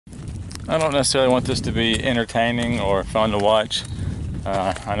I don't necessarily want this to be entertaining or fun to watch.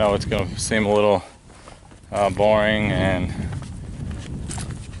 I know it's going to seem a little boring and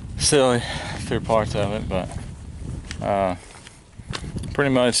silly through parts of it, but pretty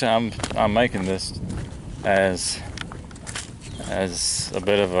much I'm making this as a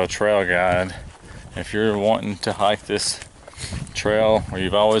bit of a trail guide. If you're wanting to hike this trail, or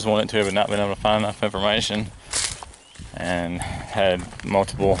you've always wanted to but not been able to find enough information and had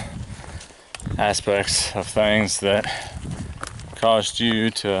multiple aspects of things that caused you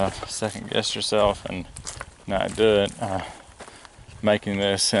to second guess yourself and not do it, making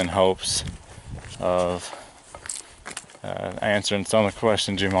this in hopes of answering some of the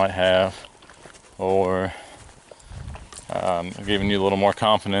questions you might have, or giving you a little more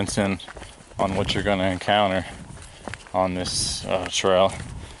confidence on what you're going to encounter on this trail.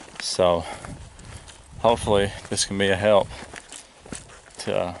 So hopefully this can be a help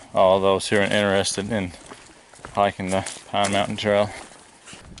to all those who are interested in hiking the Pine Mountain Trail.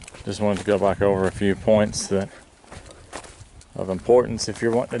 Just wanted to go back over a few points that of importance if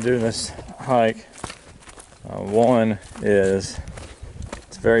you're wanting to do this hike. One is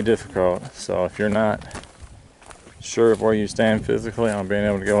it's very difficult, so if you're not sure of where you stand physically on being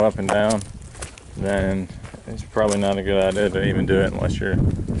able to go up and down, then it's probably not a good idea to even do it unless you're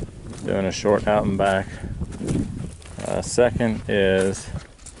doing a short out and back. Second is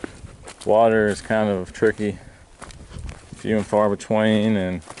water is kind of tricky, few and far between,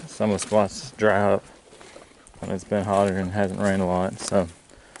 and some of the spots dry up when it's been hotter and hasn't rained a lot. So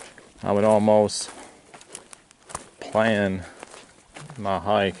I would almost plan my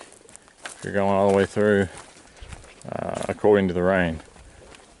hike, if you're going all the way through, according to the rain.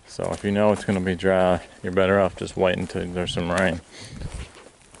 So if you know it's going to be dry, you're better off just waiting until there's some rain.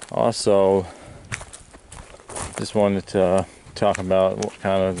 Also, just wanted to talk about what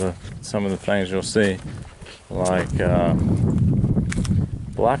kind of some of the things you'll see, like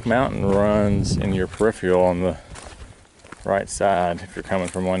Black Mountain runs in your peripheral on the right side if you're coming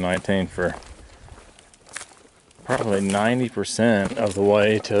from 119 for probably 90% of the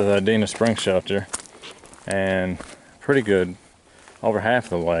way to the Dina Spring Shelter, and pretty good over half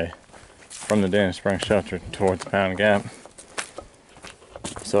the way from the Dina Spring Shelter towards Pound Gap.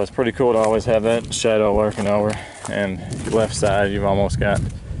 So it's pretty cool to always have that shadow lurking over, and your left side you've almost got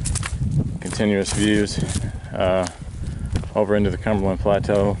continuous views over into the Cumberland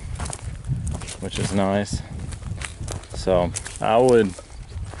Plateau, which is nice. So I would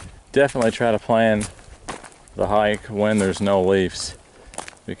definitely try to plan the hike when there's no leaves,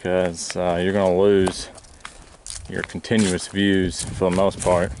 because you're going to lose your continuous views for the most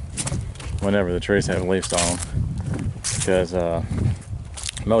part whenever the trees have leaves on them, because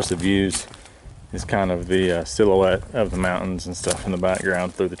most of the views is kind of the silhouette of the mountains and stuff in the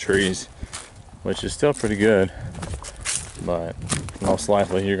background through the trees, which is still pretty good, but most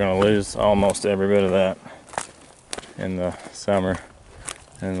likely you're going to lose almost every bit of that in the summer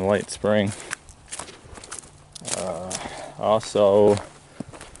and the late spring. Also,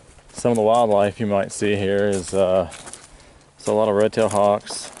 some of the wildlife you might see here is a lot of red-tailed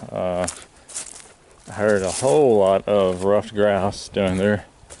hawks. I heard a whole lot of ruffed grouse doing their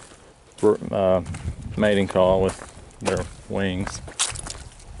mating call with their wings,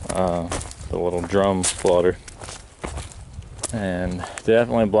 the little drum flutter, and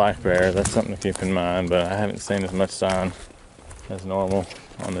definitely black bear. That's something to keep in mind, but I haven't seen as much sign as normal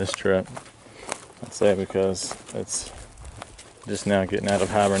on this trip. I'd say because it's just now getting out of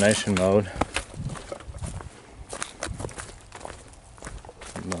hibernation mode.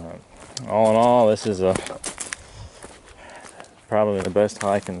 But all in all, this is probably the best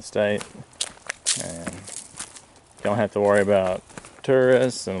hike in the state, and you don't have to worry about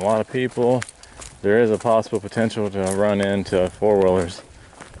tourists and a lot of people. There is a possible potential to run into four-wheelers,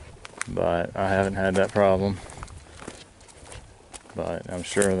 but I haven't had that problem. But I'm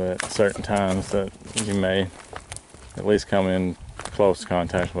sure that certain times that you may at least come in close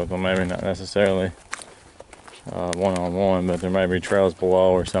contact with them, maybe not necessarily one-on-one, but there may be trails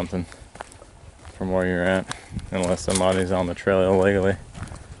below or something from where you're at, unless somebody's on the trail illegally.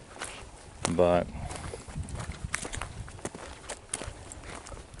 But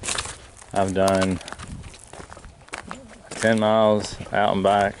I've done 10 miles out and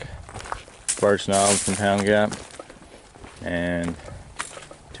back Birch Knob from Pound Gap, and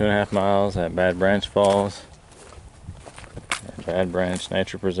 2.5 miles at Bad Branch Falls, Bad Branch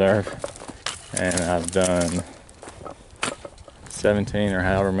Nature Preserve, and I've done 17 or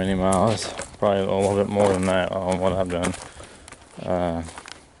however many miles, probably a little bit more than that on what I've done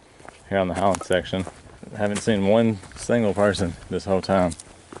here on the Highland section. I haven't seen one single person this whole time,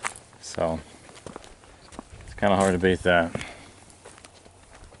 So it's kind of hard to beat that.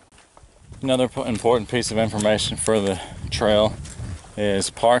 Another important piece of information for the trail is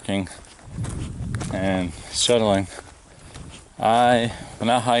parking and shuttling. When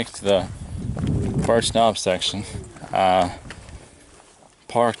I hiked the Birch Knob section, I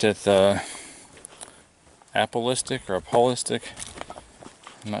parked at the Apostolic,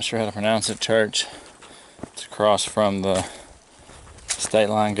 I'm not sure how to pronounce it, church. It's across from the State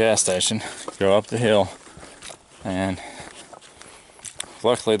Line gas station. Go up the hill, and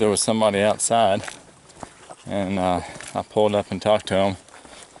luckily there was somebody outside, and I pulled up and talked to them,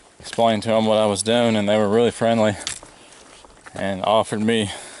 explained to them what I was doing, and they were really friendly and offered me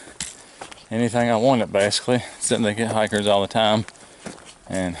anything I wanted, basically. Since they get hikers all the time,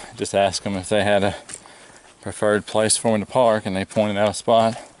 and just asked them if they had a preferred place for me to park, and they pointed out a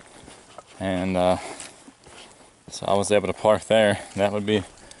spot, and so I was able to park there. That would be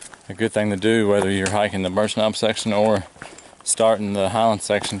a good thing to do, whether you're hiking the Birch Knob section or starting the Highland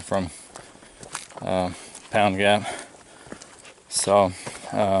section from Pound Gap. So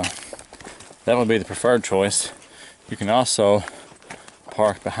that would be the preferred choice. You can also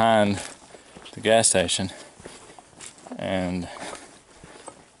park behind the gas station, and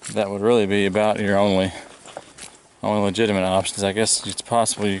that would really be about your only legitimate options. I guess it's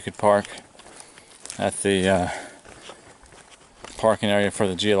possible you could park at the parking area for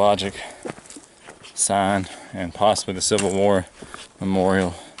the geologic sign and possibly the Civil War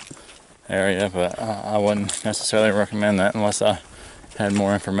Memorial area, but I wouldn't necessarily recommend that unless I had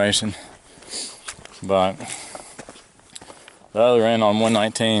more information. But the other end on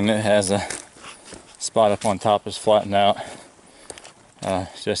 119, it has a spot up on top that's flattened out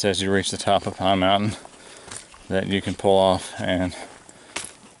just as you reach the top of Pine Mountain that you can pull off and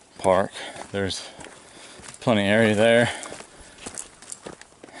park. There's plenty of area there,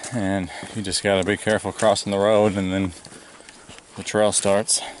 and you just got to be careful crossing the road, and then the trail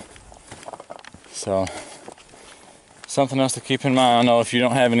starts. So something else to keep in mind. I know if you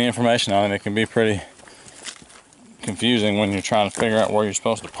don't have any information on it, it can be pretty confusing when you're trying to figure out where you're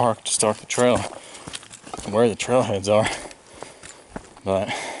supposed to park to start the trail, where the trailheads are. But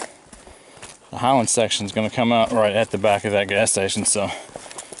the Highland section is going to come out right at the back of that gas station, so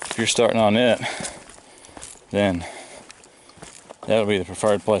if you're starting on it, then that would be the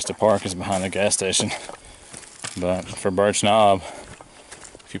preferred place to park, is behind the gas station. But for Birch Knob,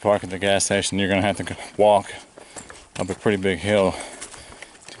 if you park at the gas station, you're going to have to walk up a pretty big hill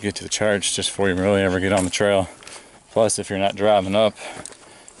to get to the church just before you really ever get on the trail. Plus, if you're not driving up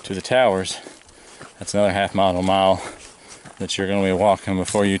to the towers, that's another half mile to a mile that you're going to be walking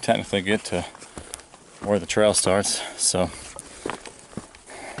before you technically get to where the trail starts. So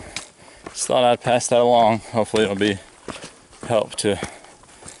just thought I'd pass that along. Hopefully it'll be help to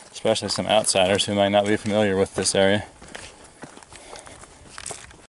especially some outsiders who may not be familiar with this area.